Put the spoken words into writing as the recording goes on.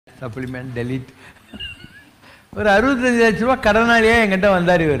Supplement delete. ஒரு 65 லட்ச ரூபா கடனாளியே என்கிட்ட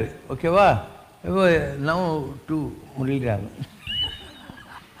வந்தார் இவர். ஓகேவா? இப்போ நவ் டு முரளிராமன்.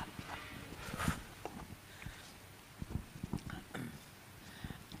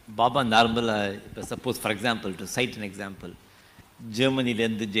 பாபா நார்மலாக இப்போ suppose for example to side an example,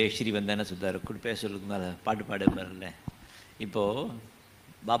 ஜெர்மனிலேருந்து Jayashree வந்தேன்னு சொல்கிறார், கூட பேசுறதுக்கு மேலே பாட்டு பாட வரல. இப்போது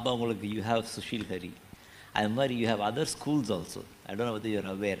பாபா உங்களுக்கு யூ ஹாவ் சுஷீல் ஹரி, அது மாதிரி you have other schools also. I don't know whether you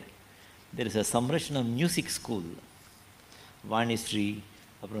are aware. There is a சம்ரக்ஷணம் music school. Vanisri,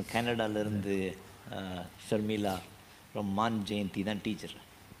 அப்புறம் கனடாவிலேருந்து ஷர்மிளா, அப்புறம் மான் ஜெயந்தி தான் டீச்சர்.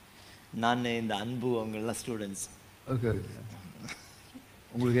 நான் இந்த அன்பு அவங்கெல்லாம் ஸ்டூடெண்ட்ஸ். Okay okay.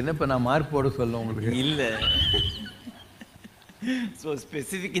 உங்களுக்கு என்ன இப்போ நான் மார்க் போட சொல்ல உங்களுக்கு இல்லை. ஸோ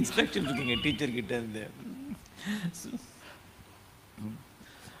ஸ்பெசிஃபிக் இன்ஸ்ட்ரக்ஷன் இருக்குங்க டீச்சர்கிட்ட இருந்து.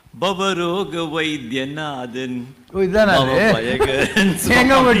 பவரோக வைத்தியநாதன். ஓ இதான்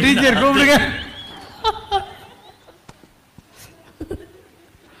எங்க உங்க டீச்சர் கூப்பிடுங்க.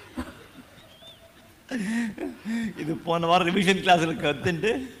 இது போன வாரம் ரிவிஷன் கிளாஸில்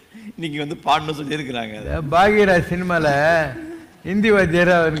கற்றுட்டு இன்னைக்கு வந்து பாடணும் சொல்லியிருக்கிறாங்க. பாக்யராஜ் சினிமாவில் ஹிந்தி வாத்தியார்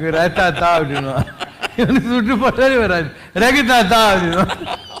அவனுக்கு ரத்தாத்தா அப்படின்னு சுட்டு போட்டாலே வராது, ரகுதாத்தா அப்படின்னு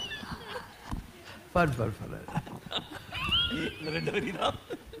பாடு பாடு பாடாது. ரெண்டு வரி தான்.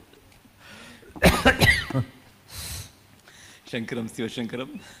 சங்கரம்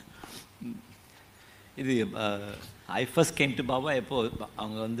சிவசங்கரம். இது ஐ ஃபர்ஸ்ட் கேம் டு பாபா எப்போ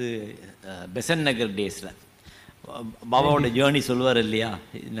அவங்க வந்து பெசன் நகர் டேஸில் பாபாவோட ஜேர்னி சொல்லுவார் இல்லையா.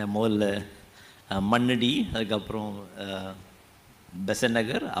 முதல்ல மண்ணடி, அதுக்கப்புறம் பெசன்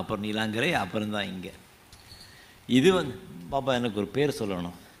நகர், அப்புறம் நீலாங்கரை, அப்புறம் தான் இங்கே. இது வந்து பாபா எனக்கு ஒரு பேர்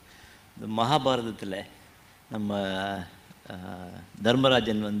சொல்லணும். இந்த மகாபாரதத்தில் நம்ம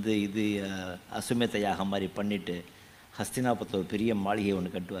தர்மராஜன் வந்து இது அசுமேத யாகம் மாதிரி பண்ணிவிட்டு ஹஸ்தினாபுரத்தில் ஒரு பெரிய மாளிகை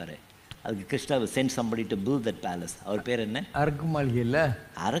ஒன்று கட்டுவார். அதுக்கு Krishna send somebody to build that palace. அவர் பேர் என்ன? அரக்கு மாளிகை இல்லை,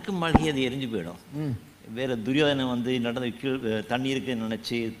 அரக்கு மாளிகை. அது எரிஞ்சு போயிடும். வேறு துரியோதனன் வந்து நடந்து தண்ணி இருக்குன்னு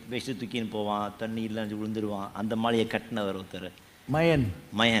நினச்சி வேஷ்டி தூக்கின்னு போவான், தண்ணி இல்லைன்னு விழுந்துருவான். அந்த மாளிகை கட்டினவர் ஒருத்தர் மயன்.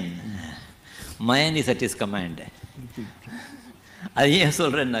 மயன் இஸ் அட் இஸ் கமாண்ட். அது ஏன்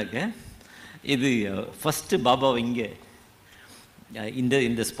சொல்கிறேன்னாக்க, இது ஃபஸ்ட்டு பாபாவை இங்கே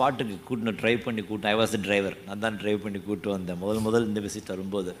இந்த ஸ்பாட்டுக்கு கூட்டின ட்ரைவ் பண்ணி ஐ வாஸ் த டிரைவர். நான் தான் ட்ரைவ் பண்ணி கூப்பிட்டு வந்தேன் முதல் இந்த விசிட்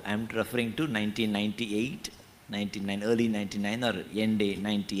வரும்போது. I am referring to 1998, 99, early 99 or end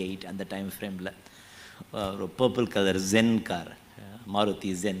 98 அந்த டைம் ஃப்ரேமில். ஒரு purple colour gen car,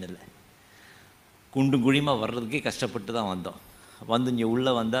 Maruti ஜென்னில். குண்டு குழிமாக வர்றதுக்கே கஷ்டப்பட்டு தான் வந்தோம். வந்து இங்கே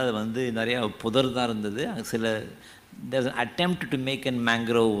உள்ளே வந்தால் அது வந்து நிறையா புதர் தான் இருந்தது. சில attempt to make and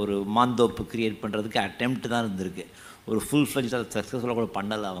mangrove ஒரு மாந்தோப்பு க்ரியேட் பண்ணுறதுக்கு அட்டெம்ப்ட் தான் இருந்திருக்கு. ஒரு ஃபுல் ஃப்ளெஜ் சக்ஸஸ்ஃபுல்லாக கூட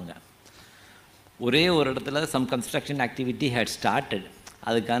பண்ணலை அவங்க. ஒரே ஒரு இடத்துல some construction activity had started.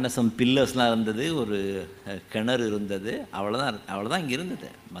 அதுக்கான சம் பில்லர்ஸ்லாம் இருந்தது, ஒரு கிணறு இருந்தது, அவ்வளோதான் இங்கே இருந்தது.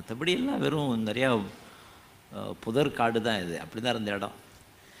 மற்றபடி எல்லாம் வெறும் நிறையா புதர் காடு தான் இது. அப்படி தான் இருந்த இடம்.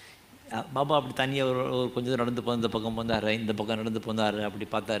 பாபா அப்படி தனியாக ஒரு கொஞ்சம் நடந்து போன, இந்த பக்கம் போந்தார், இந்த பக்கம் நடந்து போந்தார். அப்படி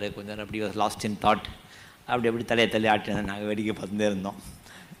பார்த்தாரு கொஞ்ச நேரம், அப்படி லாஸ்ட் இன் தாட். அப்படி தலையை ஆட்டினேன். நாங்கள் வேடிக்கை பார்த்துட்டே இருந்தோம்.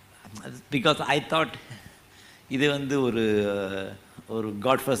 பிகாஸ் ஐ தாட் இது வந்து ஒரு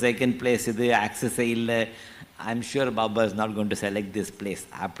காட் ஃபார் செகண்ட் பிளேஸ், இது ஆக்சஸே இல்லை. I am sure Baba is not going to select this place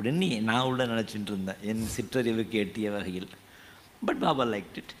அப்படின்னு நான் உள்ள நினச்சிட்டு இருந்தேன், என் சிற்றறிவுக்கு எட்டிய வகையில். But Baba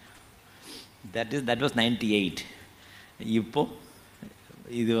like it. That was 98. இப்போது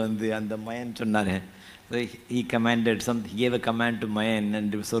இது வந்து அந்த மயன் சொன்னார், he commanded gave a command to Mayan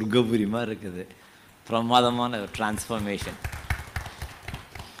and சொர்க்கபுரி மாதிரி இருக்குது. பிரமாதமான ஒரு டிரான்ஸ்ஃபர்மேஷன்.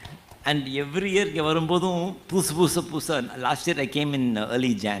 அண்ட் எவ்ரி இயர் இங்கே வரும்போதும் புதுசாக last year I came in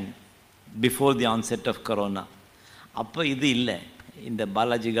early John before the onset of corona. அப்போ இது இல்லை, இந்த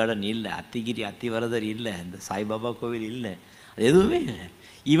பாலாஜி கார்டன் இல்லை, அத்திகிரி அத்திவரதர் இல்லை, இந்த சாய்பாபா கோவில் இல்லை, அது எதுவுமே இல்லை.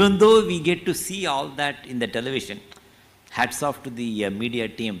 Even though we get to see all that in the television. Hats off to the media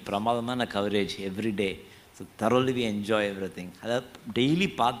team. பிரமாதமான coverage every day. So thoroughly we enjoy everything. அதாவது டெய்லி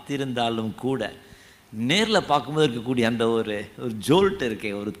பார்த்திருந்தாலும் கூட நேரில் பார்க்கும்போது இருக்கக்கூடிய அந்த ஒரு ஜோல்ட்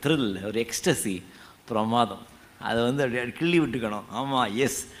இருக்கே, ஒரு த்ரில், ஒரு எக்ஸ்டசி, பிரமாதம். அதை வந்து அப்படியே கிள்ளி விட்டுக்கணும். ஆமாம்,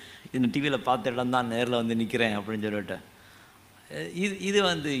 எஸ், இந்த டிவியில் பார்த்த இடம் தான், நேரில் வந்து நிற்கிறேன் அப்படின்னு சொல்லிட்டு. இது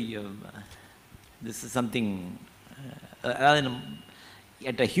வந்து திஸ் இஸ் சம்திங், அதாவது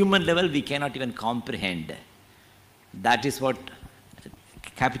at a human level we cannot even comprehend. That is what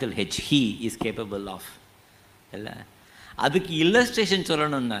capital H, he is capable of. இல்லை, அதுக்கு இல்லஸ்ட்ரேஷன்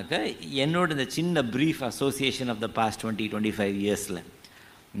சொல்லணுன்னாக்க என்னோட இந்த சின்ன brief association of the past 20-25 இயர்ஸில்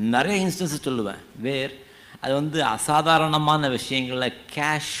நிறைய இன்ஸ்டன்ஸஸ் சொல்லுவேன். வேர் அது வந்து அசாதாரணமான விஷயங்களை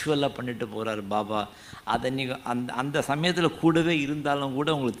கேஷுவலாக பண்ணிட்டு போகிறாரு பாபா. அதை நீங்கள் அந்த சமயத்தில் கூடவே இருந்தாலும் கூட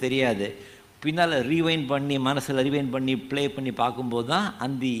உங்களுக்கு தெரியாது. பின்னால் ரீவைண்ட் பண்ணி மனசில் ரீவைண்ட் பண்ணி ப்ளே பண்ணி பார்க்கும்போது தான்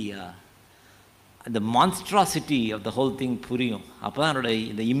அந்த மான்ஸ்ட்ராசிட்டி ஆஃப் த ஹோல் திங் புரியும். அப்போ தான் அதோட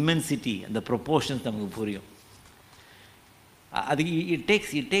இந்த இம்மென்சிட்டி, அந்த ப்ரொப்போர்ஷன்ஸ் நமக்கு புரியும். அது இட்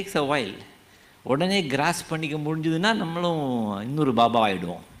டேக்ஸ் அ வைல். உடனே கிராஸ் பண்ணிக்க முடிஞ்சதுன்னா நம்மளும் இன்னொரு பாபா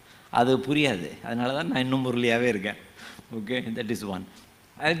ஆகிடுவோம். அது புரியாது. அதனால தான் நான் இன்னும் முரளியாகவே இருக்கேன். Okay, that is one.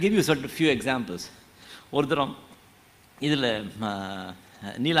 I give you shirt few examples. ஒரு தரம் இதில்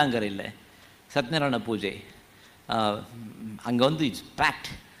நீலாங்கரையில் சத்யநாராயண பூஜை, அங்கே வந்து இட்ஸ் பேக்ட்.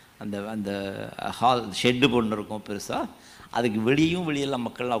 அந்த ஹால் ஷெட்டு ஒன்று இருக்கும் பெருசாக, அதுக்கு வெளியெல்லாம்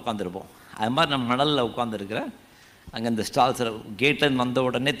மக்கள்லாம் உட்காந்துருப்போம். அது மாதிரி நம்ம மணலில் உட்காந்துருக்கிற அங்கே அந்த ஸ்டால்ஸில் கேட்லேருந்து வந்த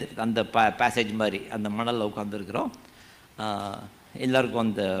உடனே அந்த பேசேஜ் மாதிரி அந்த மணலில் உட்காந்துருக்குறோம். எல்லாருக்கும்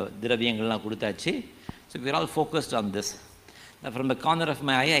அந்த திரவியங்கள்லாம் கொடுத்தாச்சு. So we are all focused on this. From the corner of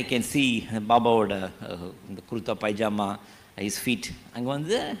my I I can see பாபாவோட இந்த குர்தா பைஜாமா, ஹிஸ் ஃபீட். அங்கே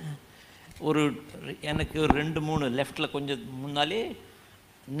வந்து எனக்கு ஒரு 2-3 லெஃப்டில் கொஞ்சம் முன்னாலே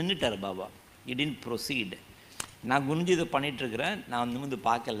நின்றுட்டார் பாபா. இடின் ப்ரொசீட். நான் குனிஞ்சு இதை பண்ணிகிட்ருக்கிறேன், நான் நிமிந்து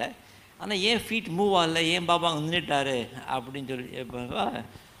பார்க்கல. ஆனால் ஏன் ஃபீட் மூவ் ஆகல, ஏன் பாபா நின்றுட்டார் அப்படின்னு சொல்லி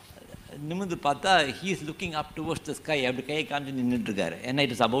நிமிந்து பார்த்தா he is looking up towards the sky. அப்படி கையை காமிச்சு நின்றுட்டுருக்காரு. ஏன்னா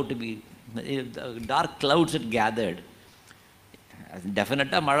it is about to be dark clouds it gathered.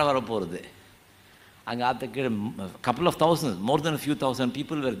 டெஃபினட்டாக மழை வரப்போகிறது. அங்கே அதுக்கு couple of thousands, more than a few thousand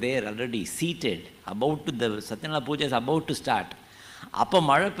people were there already seated, about to the Satyanarayana Puja is about to start. அப்போ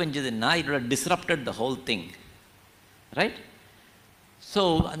மழை பெஞ்சதுன்னா it would have disrupted the whole thing, right? So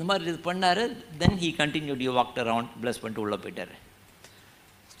அந்த மாதிரி இது பண்ணார். then he continued, he walked around, bless பண்ணிட்டு உள்ளே போயிட்டார்.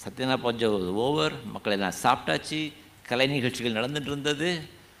 சத்யநாராயண பூஜை ஓவர், மக்கள் எல்லாம் சாப்பிட்டாச்சு, கலை நிகழ்ச்சிகள் நடந்துட்டு இருந்தது.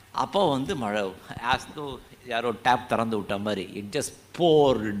 அப்போ வந்து மழை as though யாரோ டேப் திறந்து விட்ட மாதிரி it just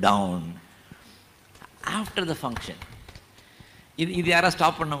poured down after the function. இது யாராவது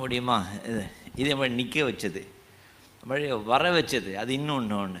ஸ்டாப் பண்ண முடியுமா? இதே மாதிரி நிற்க வச்சது, மழையை வர வச்சது, அது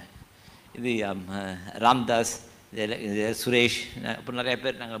இன்னொன்று. இது ராம்தாஸ், சுரேஷ், அப்புறம் நிறையா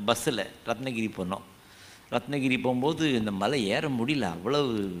பேர் நாங்கள் பஸ்ஸில் ரத்னகிரி போனோம். ரத்னகிரி போகும்போது இந்த மலை ஏற முடியல,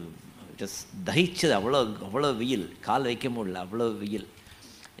 அவ்வளவு ஜஸ்ட் தகிச்சது, அவ்வளோ வெயில், கால் வைக்க முடியல, அவ்வளோ வெயில்.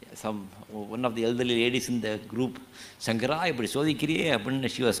 One of the elderly ladies இந்த குரூப், சங்கரா இப்படி சோதிக்கிறியே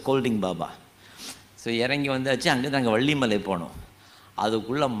அப்படின்னு she was scolding Baba. So இறங்கி வந்தாச்சு. அங்கே நாங்கள் வள்ளிமலை போனோம்.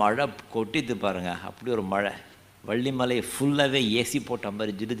 அதுக்குள்ளே மழை கொட்டித்து பாருங்கள், அப்படி ஒரு மழை. வள்ளிமலை ஃபுல்லாகவே ஏசி போட்ட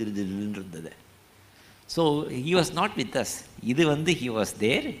மாதிரி ஜிடு ஜிடு ஜிடுன்னு இருந்தது. So he was not with us. இது வந்து he was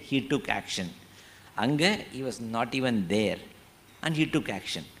there, he took action. அங்கே he was not even there and he took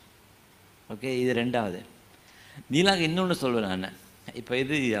action. Okay, இது ரெண்டாவது. நீலாங்க இன்னொன்று சொல்வேன் நான். இப்போ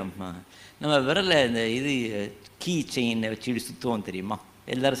இது நம்ம விரலை இந்த இது கீ செயினை வச்சு சுற்றுவோம் தெரியுமா?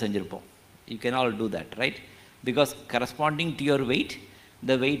 எல்லோரும் செஞ்சுருப்போம். You can all do that, right? Because corresponding to your weight,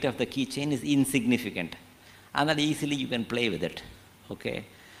 the weight of the keychain is insignificant, and that easily you can play with it. Okay,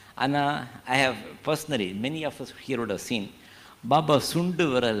 and I have personally, many of us here would have seen Baba sundu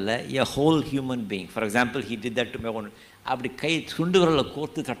viralla a whole human being. For example, he did that to me. அப்படி கை சுண்டு விரலை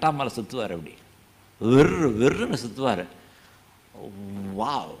கோர்த்து தட்டாமலை சுற்றுவார். அப்படி வெறுன்னு சுற்றுவார்.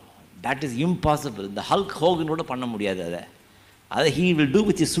 Wow, that is impossible. இந்த Hulk ஹோகனோட பண்ண முடியாது. அதை he will do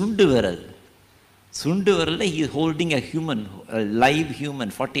with his சுண்டு விரல். சுண்டு விரலில் he is holding a human, a live human,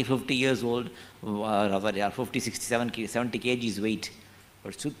 40-50 years old, 50, 60, 70 kgs weight.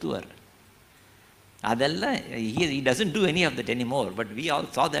 But சுற்றுவார். அதெல்லாம் he doesn't do any of that anymore, but we all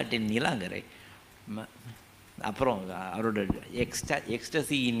saw that in Neelankarai. அப்புறம் அவரோட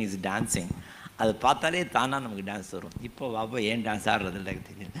ecstasy in is dancing, அது பார்த்தாலே தானாக நமக்கு டான்ஸ் வரும். இப்போ பாபா ஏன் டான்ஸ் ஆடுறதில்ல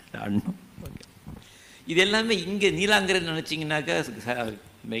தெரியல, ஆடணும். ஓகே, இது எல்லாமே இங்கே நீலாங்கரை நினச்சிங்கனாக்கா,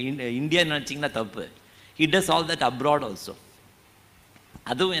 இந்தியா நினச்சிங்கன்னா தப்பு. He does all that abroad also.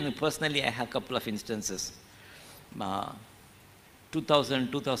 அதுவும் எனக்கு personally I have couple of instances.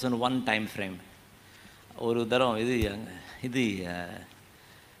 2001 time frame ஒரு தரம் இது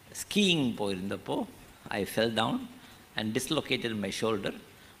ஸ்கீயிங் போயிருந்தப்போ ஐ fell down and டிஸ்லொகேட்டட் my shoulder.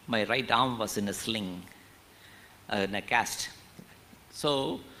 My right arm was in a sling, in a cast.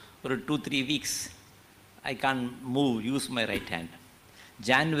 So for 2-3 weeks I can't use my right hand.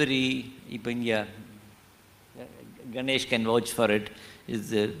 January, இப்போ இங்கே Ganesh can vouch for it, is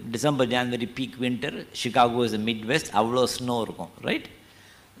December, January peak winter. Chicago is the Midwest, அவ்வளோ snow இருக்கும், right?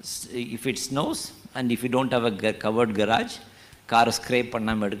 If it snows and if you don't have a covered garage, காரை scrape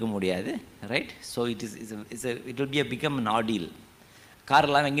பண்ணாமல் எடுக்க முடியாது, right? So it will become an ordeal.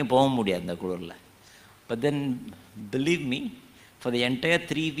 காரெல்லாம் எங்கேயும் போக முடியாது அந்த குளிரில். But then believe me, For the entire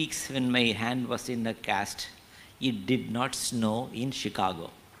 3 weeks when my hand was in a cast, it did not snow in Chicago.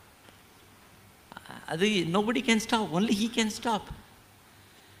 அது nobody can stop, only he can stop,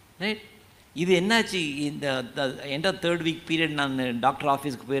 right? இது என்னாச்சு, இந்த end of 3rd week period நான் doctor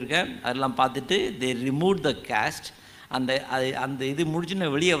ஆஃபீஸ்க்கு போயிருக்கேன், அதெல்லாம் பார்த்துட்டு தே remove the caste. அந்த இது முடிச்சு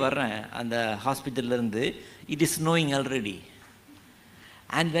நான் வெளியே வர்றேன் அந்த ஹாஸ்பிட்டல்லேருந்து, it is ஸ்னோயிங் already.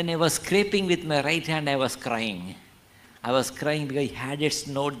 And when I was scraping with my right hand I was crying. I was crying because had it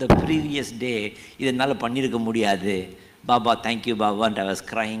snowed the previous day, இது என்னால் பண்ணியிருக்க முடியாது. Baba thank you Baba, and I was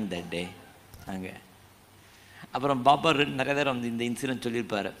crying that day. அங்கே அப்புறம் பாபா நிறைய தடவை வந்து இந்த இன்சிடென்ட்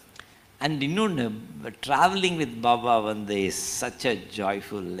சொல்லியிருப்பார். அண்ட் இன்னொன்று, ட்ராவலிங் வித் பாபா வந்து is such a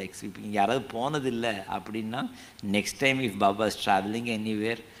joyful experience. யாராவது போனதில்லை அப்படின்னா next time if Baba is travelling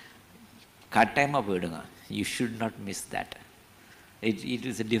anywhere கட்டாயமாக போயிடுங்க. You should not miss that. It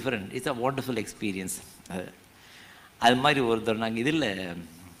is different, it's a wonderful experience. அது மாதிரி ஒருத்தர் நாங்கள் இதில்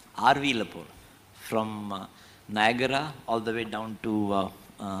ஆர்வியில் போகிறோம், from Niagara all the way down to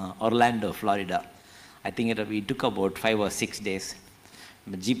Orlando, Florida. I think we took about 5 or 6 days.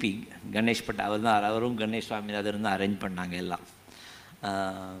 GB Ganesh but அவரும் கணேஷ் சுவாமிநாதன் தான் அரேஞ்ச் பண்ணாங்க எல்லாம்.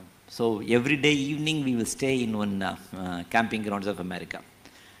 So every day evening we will stay in one camping grounds of America.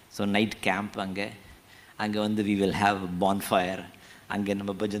 So night camp அங்கே வந்து we will have bonfire. அங்கே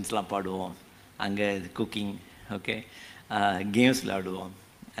நம்ம பஜன்ஸ்லாம் பாடுவோம், அங்கே குக்கிங், ஓகே, கேம்ஸ் விளையாடுவோம்.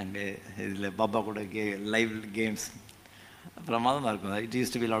 அங்கே இதில் பாபா கூட லைவ் கேம்ஸ் பிரமாதமாக இருக்கும். It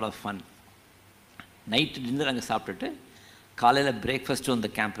use to be lot of fun. Night dinner அங்கே சாப்பிட்டுட்டு காலையில் பிரேக்ஃபாஸ்ட்டும் அந்த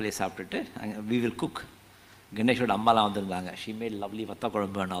கேம்ப்லேயே சாப்பிட்டுட்டு அங்கே வி வில் குக். கணேஷோட அம்மாலாம் வந்திருந்தாங்க, ஷீ மேட் லவ்லி வத்த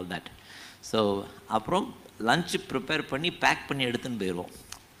குழம்பு அண்ட் ஆல் தட். ஸோ அப்புறம் லஞ்சு ப்ரிப்பேர் பண்ணி பேக் பண்ணி எடுத்துன்னு போயிடுவோம்.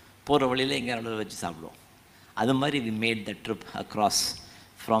 போகிற வழியில் எங்கே நடுவில் வச்சு சாப்பிடுவோம். அது மாதிரி we made the trip across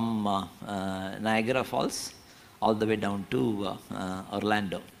from Niagara falls all the way down to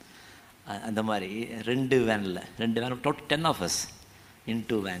Orlando. அந்த மாதிரி 2 van total 10 of us in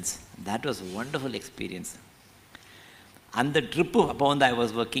 2 vans. That was a wonderful experience. அந்த ட்ரிப்பு அப்போ வந்து I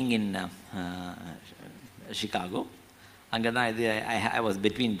was working in Chicago. அங்கே தான் இது ஐ வாஸ்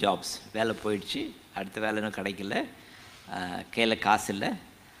பிட்வீன் ஜாப்ஸ். வேலை போயிடுச்சு, அடுத்த வேலை இன்னும் கிடைக்கல, கையில் காசு இல்லை.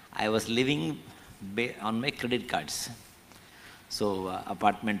 I was living on my credit cards. So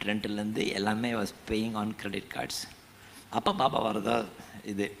apartment ரெண்ட்லேருந்து எல்லாமே was paying on credit cards. அப்போ பாபா வரதா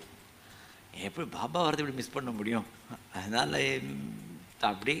இது எப்படி பாபா வரதை இப்படி மிஸ் பண்ண முடியும்? அதனால்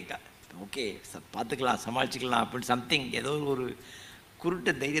அப்படியே ஓகே பார்த்துக்கலாம், சமாளிச்சுக்கலாம் அப்படின்னு சம்திங் ஏதோ ஒரு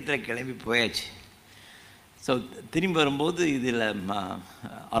குருட்டு தைரியத்தில் கிளம்பி போயாச்சு. ஸோ திரும்பி வரும்போது இதில்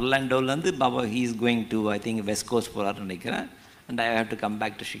ஒர்லாண்டோலேருந்து Baba he is going to I think west coast போகிறாருன்னு நினைக்கிறேன். And I have to come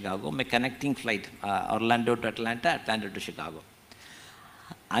back to Chicago. My connecting flight Orlando to Atlanta, Atlanta to Chicago.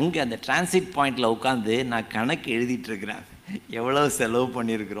 அங்கே அந்த டிரான்சிட் பாயிண்டில் உட்காந்து நான் கணக்கு எழுதிட்டுருக்கிறேன், எவ்வளோ செலவு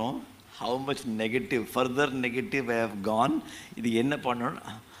பண்ணியிருக்கிறோம், how much negative, further negative I have gone, இது என்ன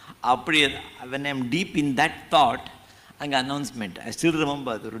பண்ணணும் அப்படி. when I am deep in that thought, அங்கே அனௌன்ஸ்மெண்ட் ஐ ஸ்டில்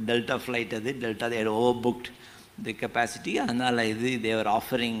ரிமெம்பர், அது ஒரு டெல்டா ஃப்ளைட், அது delta they had overbooked the capacity. அதனால் they were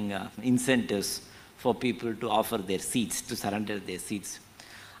offering incentives for people to offer their seats, to surrender their seats.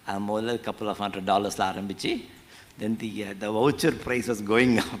 முதல்ல couple of $100 ஆரம்பிச்சு, then the voucher price was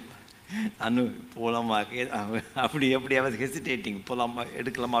going up. அனு போகலாமா அப்படி I was hesitating, போகலாமா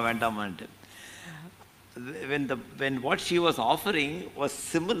எடுக்கலாமா வேண்டாமான்ட்டு. When what she was offering was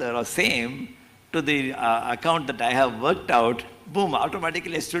similar or same to the account that I have worked out, boom,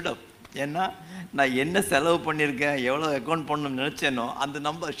 automatically I stood up. ஏன்னா நான் என்ன செலவு பண்ணியிருக்கேன், எவ்வளோ அக்கௌண்ட் பண்ணணும்னு நினச்சேனோ அந்த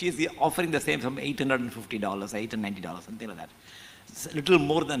number she is offering the same, some $850, $890, something like that, little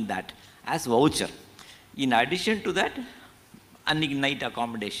more than that as voucher. In addition to that, அன்றைக்கி night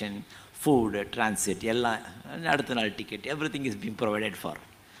accommodation, food, transit எல்லாம், அடுத்த நாள் ticket, everything is being provided for.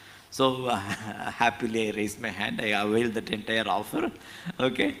 So happily I raised my hand, I availed that entire offer.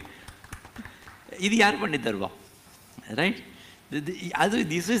 Okay, இது யார் பண்ணி தருவா, right?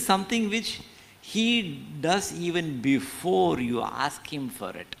 This is something which he does even before you ask him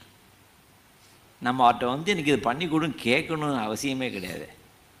for it. நம்ம அவர்கிட்ட வந்து எனக்கு இது பண்ணி கொடுன்னு கேட்கணும்னு அவசியமே கிடையாது,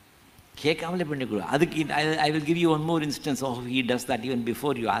 கேட்காமலே பண்ணி கொடு. அதுக்கு I will give you one more instance of he does that even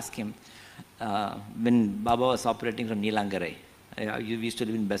before you ask him. When Baba was operating from Neelangarai, you used to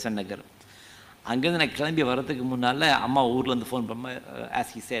live in Besant Nagar. அங்கேருந்து நான் கிளம்பி வரதுக்கு முன்னால் அம்மா ஊர்லேருந்து ஃபோன் பண்ண,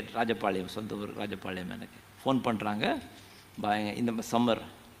 ஆஸ் ஹி சேட், ராஜபாளையம், சொந்த ஊர் ராஜபாளையம், எனக்கு ஃபோன் பண்ணுறாங்க, இந்த சம்மர்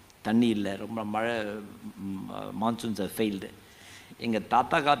தண்ணி இல்லை, ரொம்ப மழை, மான்சூன்ஸ் ஃபெயில்டு, எங்கள்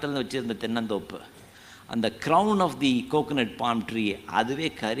தாத்தா காலத்துலேருந்து வச்சுருந்த தென்னந்தோப்பு, அந்த crown of the coconut bomb tree அதுவே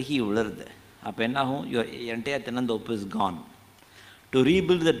கருகி விழுறது. அப்போ என்னாகும், என்டையர் தென்னந்தோப்பு இஸ் கான். டு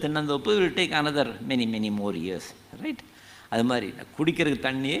ரீபில்ட் த தென்னந்தோப்பு will take another many more years, right? அது மாதிரி குடிக்கிறதுக்கு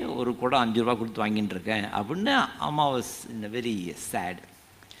தண்ணியே ஒரு குடம் 5 ரூபா கொடுத்து வாங்கிட்டு இருக்கேன் அப்படின்னு அம்மா வாஸ் இன் வெரி சேட்.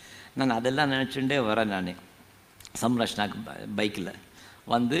 நான் அதெல்லாம் நினச்சுட்டே வரேன். நான் சம்ரஷ்னாக்கு பைக்கில்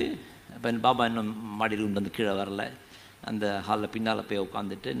வந்து இப்போ பாபா இன்னும் மாடியில் கொண்டு வந்து கீழே வரல. அந்த ஹாலில் பின்னால் போய்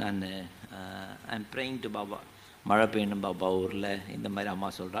உட்காந்துட்டு நான் I am praying to Baba, மழை பெய்யணும் பாபா ஊரில், இந்த மாதிரி அம்மா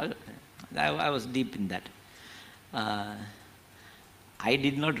சொல்கிறாள். I was deep in that. I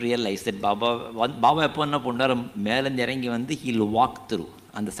did not realise that Baba எப்போ என்ன பண்ணார், மேலேருந்து இறங்கி வந்து ஹீல் வாக் த்ரூ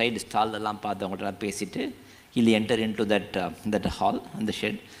அந்த சைடு ஸ்டால்லாம் பார்த்து அவங்கள்ட்ட பேசிவிட்டு heel enter in to that hall, அந்த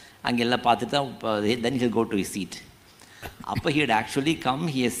ஷெட். அங்கே எல்லாம் பார்த்துட்டு தான் தென் he'll go to his seat. அப்போ he had actually come,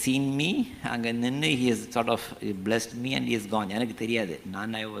 he has seen me, அங்கே நின்று he has sort of blessed me and he is gone. எனக்கு தெரியாது.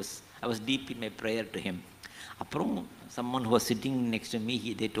 I was deep in my prayer to him. அப்புறம் someone who was sitting next to me,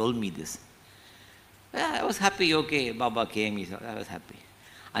 they told me this. I was happy. Okay, Baba came, I was happy.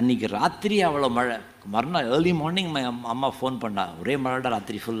 அன்றைக்கி ராத்திரி அவ்வளோ மழை. மறுநாள் early morning அம்மா phone பண்ணா, ஒரே மழைடா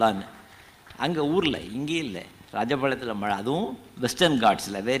ராத்திரி ஃபுல்லான்னு. அங்கே ஊரில், இங்கே இல்லை, ராஜபாளையத்தில் மழை, அதுவும் வெஸ்டர்ன்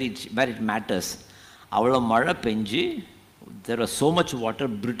காட்ஸில் வேர் இட் மேட்டர்ஸ். அவ்வளோ மழை பெஞ்சு, there was so much water.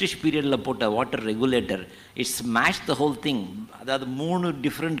 British பீரியடில் போட்ட water regulator, it smash the whole thing. அதாவது 3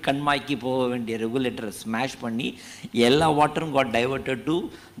 டிஃப்ரெண்ட் கண்மாய்க்கு போக வேண்டிய ரெகுலேட்டரை ஸ்மாஷ் பண்ணி எல்லா வாட்டரும் காட் டைவர்ட்டட் டு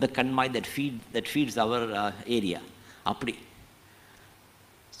த கண்மாய் that feeds our ஏரியா. அப்படி.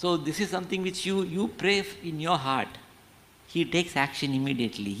 So this is something which you pray in your heart. He takes action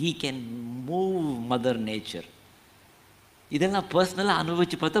immediately. He can move Mother Nature. இதெல்லாம் பர்சனலாக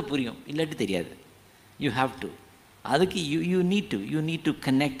அனுபவித்து பார்த்தா புரியும், இல்லாட்டி தெரியாது. You have to. அதுக்கு you need to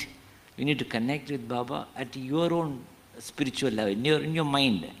connect. You need to connect with Baba at your own spiritual level, in your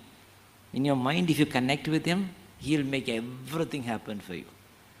mind. In your mind, if you connect with him, he will make everything happen for you.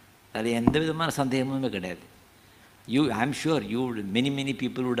 அது எந்த விதமான சந்தேகமுமே கிடையாது. I'm sure many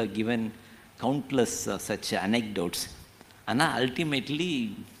people would have given countless such anecdotes. ஆனால் ultimately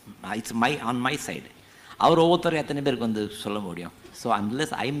it's on my side. அவர் ஒவ்வொருத்தரும் எத்தனை பேருக்கு வந்து சொல்ல முடியும்? So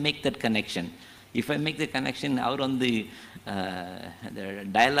unless I make that connection, if I make the connection, அவர் வந்து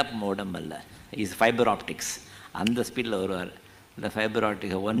டயல்-அப் மோடம் அல்ல, இஸ் ஃபைபர் ஆப்டிக்ஸ், அந்த ஸ்பீடில் வருவார். இந்த ஃபைபர்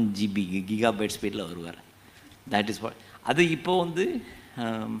ஆப்டிக்ஸ் 1 GB கிகாபைட் ஸ்பீடில் வருவார். That is what. அது இப்போது வந்து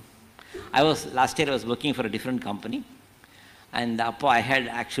last year I was working for a different company. And appo I had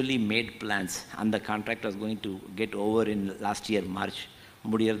actually made plans, and the contract was going to get over in last year March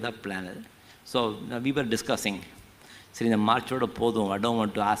முடியறதா plan. So we were discussing, சரி இந்த மார்ச்சோட போதும், I don't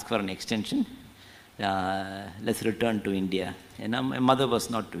want to ask for an extension, let's return to India. ஏன்னா my mother was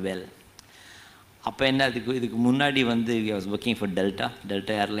not well. அப்போ என்ன, இதுக்கு முன்னாடி வந்து I was working for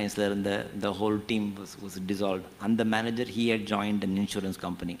Delta Airlinesல இருந்த the whole team was dissolved. அந்த manager, he had joined an insurance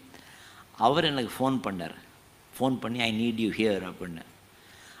company. அவர் எனக்கு phone பண்ணி ஐ நீட் யூ ஹியர் அப்படின்னு.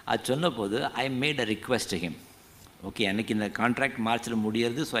 அது சொன்ன போது I made a request to him. Okay, எனக்கு இந்த கான்ட்ராக்ட் மார்ச்சில்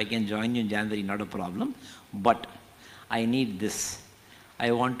முடியறது, so I can join you in January, not a problem, but I need this. I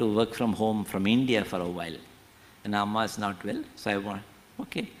want to work from home from India for a while. என் அம்மா is not well, so I want,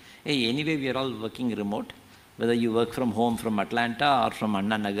 okay, anyway we are all working remote, whether you work from home from Atlanta R from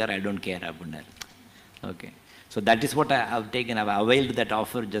Anna Nagar, I don't care அப்படின்னாரு. Okay, so that is what I have taken. I availed that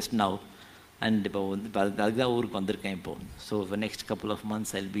offer just now. And இப்போ வந்து அதுக்கு தான் ஊருக்கு வந்திருக்கேன் இப்போது. So for next couple half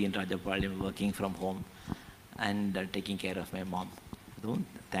months I will be in Rajapalayam working from home and taking care of my mom. அதுவும்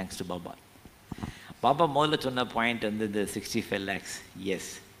thanks to Baba. Baba முதல்ல சொன்ன பாயிண்ட் வந்து இந்த 65 lakhs. எஸ்,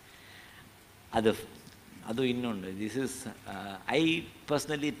 அதுவும் இன்னொன்று, this is I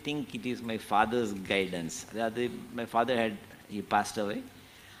personally think it is my fathers guidance. அதாவது my father had he past அவே.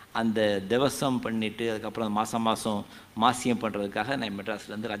 அந்த திவசம் பண்ணிவிட்டு அதுக்கப்புறம் மாதம் மாசியம் பண்ணுறதுக்காக நான்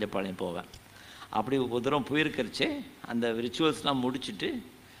மெட்ராஸ்லேருந்து ராஜபாளையம் போவேன். அப்படி ஒரு தூரம் போயிருக்கிறச்சே அந்த ரிச்சுவல்ஸ்லாம் முடிச்சுட்டு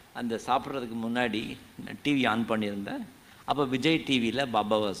அந்த சாப்பிட்றதுக்கு முன்னாடி டிவி ஆன் பண்ணியிருந்தேன். அப்போ விஜய் டிவியில்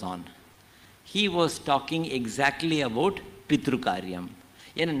Baba was on. He was talking exactly about பித்ரு காரியம்.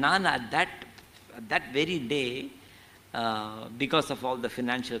 ஏன்னா நான் that very day, because of all the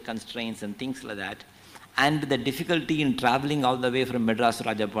financial constraints and things like that, and the difficulty in traveling all the way from Madras to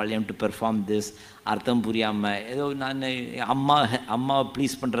Rajapalayam to perform this, அர்த்தம் புரியாமல் ஏதோ நான் அம்மா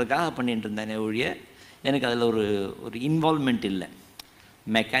please பண்ணுறதுக்காக பண்ணிட்டு இருந்தேனே ஒழிய எனக்கு அதில் ஒரு இன்வால்மெண்ட் இல்லை.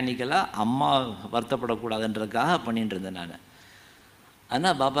 மெக்கானிக்கலாக அம்மா வருத்தப்படக்கூடாதுன்றதுக்காக பண்ணிட்டு இருந்தேன் நான்.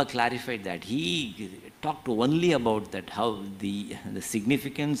 ஆனால் Baba clarified that. He talked only about that, have the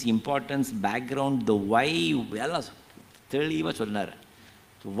significance, importance, background, த வை எல்லாம் தெளிவாக சொன்னார்.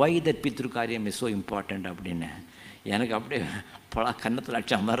 வை தட் பித்ரு காரியம் இஸ் ஸோ இம்பார்ட்டண்ட் அப்படின்னு எனக்கு அப்படியே பல கன்னத்தில்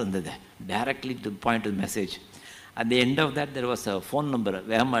அடிச்ச மாதிரி இருந்தது. Directly to point to message. At the end of that there was a phone number,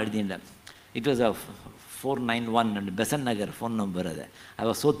 வேகமாக எழுதியிருந்தேன். It was a 491 and Besant Nagar phone number. அது I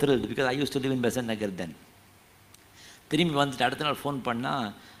was so thrilled because I use to live in Besant நகர் தென். திரும்பி வந்துட்டு அடுத்த நாள் phone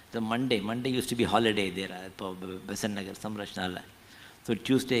பண்ணால் Monday use to be holiday தேர் இப்போ பெசன்ட் நகர் சம்ரஷ்னாவில். So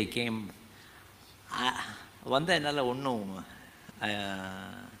Tuesday game. வந்தால் என்னால் ஒன்றும்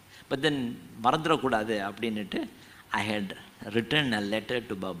பட் தென் மறந்துடக்கூடாது அப்படின்ட்டு ஐ had written a letter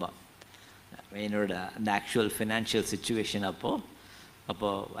to Baba. என்னோட அந்த ஆக்சுவல் ஃபினான்ஷியல் சுச்சுவேஷன்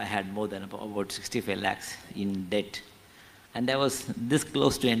அப்போது ஐ had more then about 65 lakhs in dead. And I was this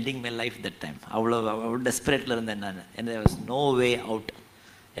close to ending my life that time. அவ்வளோ டெஸ்பரேட்டில் இருந்தேன் நான். And there was no way out.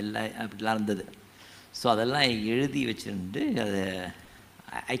 எல்லாம் அப்படிலாம் இருந்தது. So அதெல்லாம் எழுதி வச்சுருந்து அது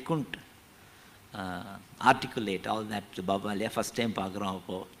ஐ Kund articulate all that Baba இல்லையா. ஃபஸ்ட் டைம் பார்க்குறோம்.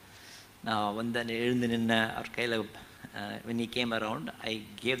 அப்போது நான் வந்து எழுந்து நின்று அவர் கையில் when he came around I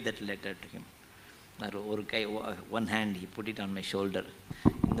gave that letter to him. ஒரு கை one hand he put it on my shoulder,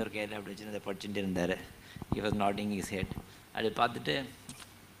 இன்னொரு கையில் அப்படி வச்சு அதை படிச்சுட்டு இருந்தார். he was nodding his head. அப்படி பார்த்துட்டு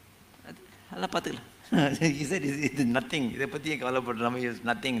அதெல்லாம் பார்த்துக்கலாம் he said இது நத்திங், இதை பற்றியே கவலைப்படுறாமல் இஸ்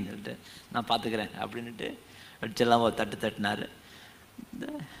நத்திங்னு சொல்லிட்டு நான் பார்த்துக்கிறேன் அப்படின்ட்டு அடிச்செல்லாம் ஒரு தட்டினார்.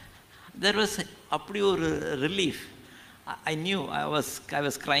 there was அப்படி ஒரு relief. I knew I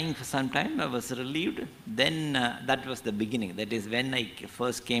was crying for some time. I was relieved. Then that was the beginning. That is when I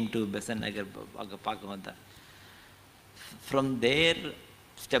first came to Besant Nagar பார்க்க வந்தேன். From there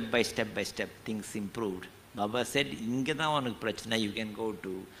step by step things improved. Baba said இங்கே தான் உனக்கு பிரச்சனை, you can go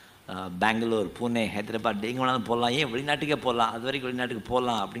to Bangalore, Pune, Hyderabad, எங்கே வேணாலும் போகலாம், ஏன் வெளிநாட்டுக்கே போகலாம், அது வரைக்கும் வெளிநாட்டுக்கு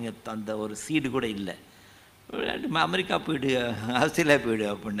போகலாம் அப்படிங்கிற அந்த ஒரு சீடு கூட இல்லை. அமெரிக்கா போய்டு, ஆஸ்திரேலியா போய்டு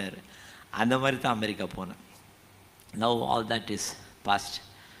அப்படின்னாரு. அந்த மாதிரி தான் அமெரிக்கா போனேன். Now all that is past.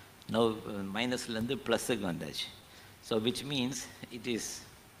 Now மைனஸ்லேருந்து ப்ளஸ்ஸுக்கு வந்தாச்சு. So which means it is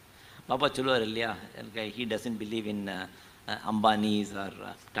Baba சொல்லுவார் இல்லையா, he doesn't believe in Ambanis or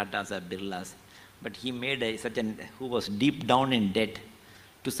Tatas or Birlas, but he made such an who was deep down in debt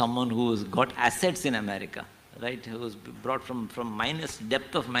to someone who's got assets in America, right? Who was brought from minus,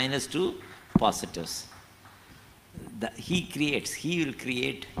 depth of minus to positives. He will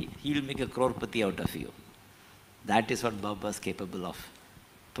create, he will make a crorepati out of you. That is what Baba is capable of,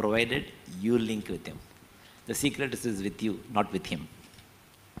 provided you link with him. The secret is with you, not with him.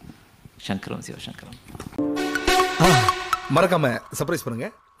 Shankaram, Siva Shankaram. மறக்காம surprise பண்ணுங்க.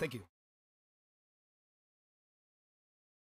 Thank you.